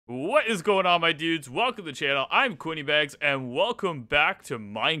What is going on, my dudes? Welcome to the channel. I'm QuinnyBags, and welcome back to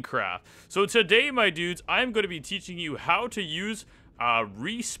Minecraft. So today, my dudes, I'm going to be teaching you how to use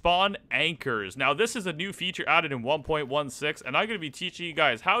respawn anchors. Now, this is a new feature added in 1.16, and I'm going to be teaching you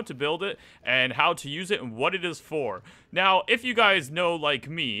guys how to build it and how to use it and what it is for. Now, if you guys know, like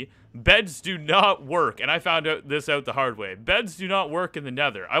me, beds do not work, and I found this out the hard way. Beds do not work in the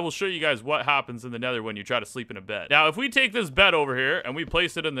nether. I will show you guys what happens in the nether when you try to sleep in a bed. Now, if we take this bed over here and we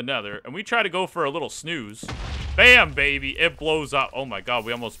place it in the nether and we try to go for a little snooze, bam, baby, it blows up. Oh my god,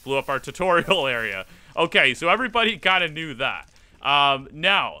 we almost blew up our tutorial area. Okay, so everybody kind of knew that.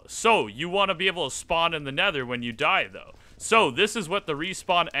 Now, so you want to be able to spawn in the nether when you die, though. So this is what the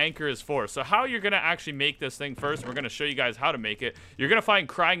respawn anchor is for. So how you're going to actually make this thing first, we're going to show you guys how to make it. You're going to find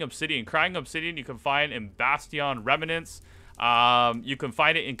crying obsidian. Crying obsidian you can find in bastion remnants. You can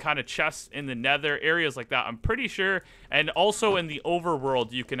find it in kind of chests in the nether, areas like that, I'm pretty sure. And also in the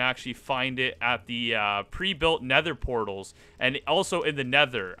overworld, you can actually find it at the pre-built nether portals. And also in the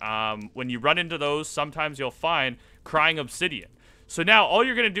nether, when you run into those, sometimes you'll find crying obsidian. So now, all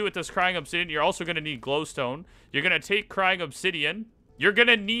you're going to do with this crying obsidian, you're also going to need glowstone. You're going to take crying obsidian. You're going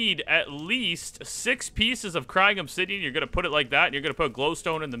to need at least 6 pieces of crying obsidian. You're going to put it like that, and you're going to put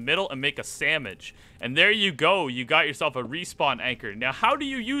glowstone in the middle and make a sandwich. And there you go. You got yourself a respawn anchor. Now, how do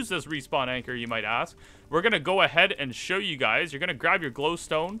you use this respawn anchor, you might ask? We're going to go ahead and show you guys. You're going to grab your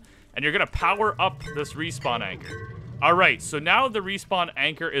glowstone, and you're going to power up this respawn anchor. All right, so now the respawn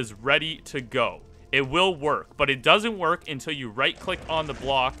anchor is ready to go. It will work, but it doesn't work until you right-click on the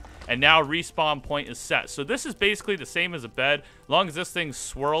block, and now respawn point is set. So this is basically the same as a bed. As long as this thing's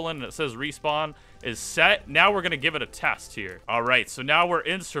swirling and it says respawn is set, now we're gonna give it a test here. All right, so now we're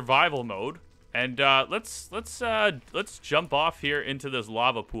in survival mode, and let's jump off here into this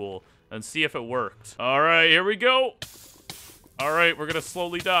lava pool and see if it worked. All right, here we go. All right, we're gonna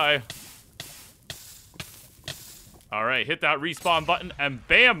slowly die. All right, hit that respawn button, and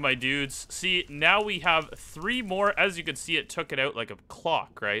bam, my dudes. See, now we have 3 more. As you can see, it took it out like a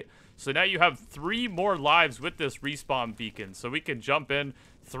clock, right? So now you have 3 more lives with this respawn beacon. So we can jump in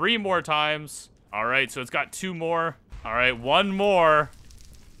 3 more times. All right, so it's got 2 more. All right, 1 more.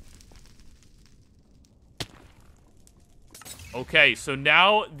 Okay, so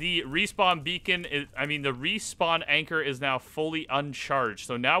now the respawn beacon is, the respawn anchor is now fully uncharged.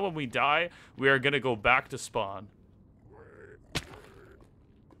 So now when we die, we are going to go back to spawn.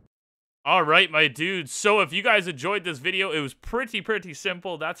 Alright, my dudes, so if you guys enjoyed this video, it was pretty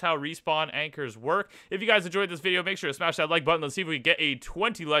simple. That's how respawn anchors work. If you guys enjoyed this video, make sure to smash that like button. Let's see if we get a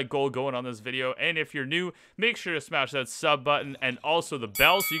 20 like goal going on this video. And if you're new, make sure to smash that sub button and also the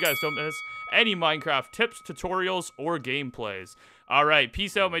bell so you guys don't miss any Minecraft tips, tutorials, or gameplays. Alright,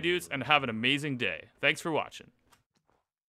 peace out, my dudes, and have an amazing day. Thanks for watching.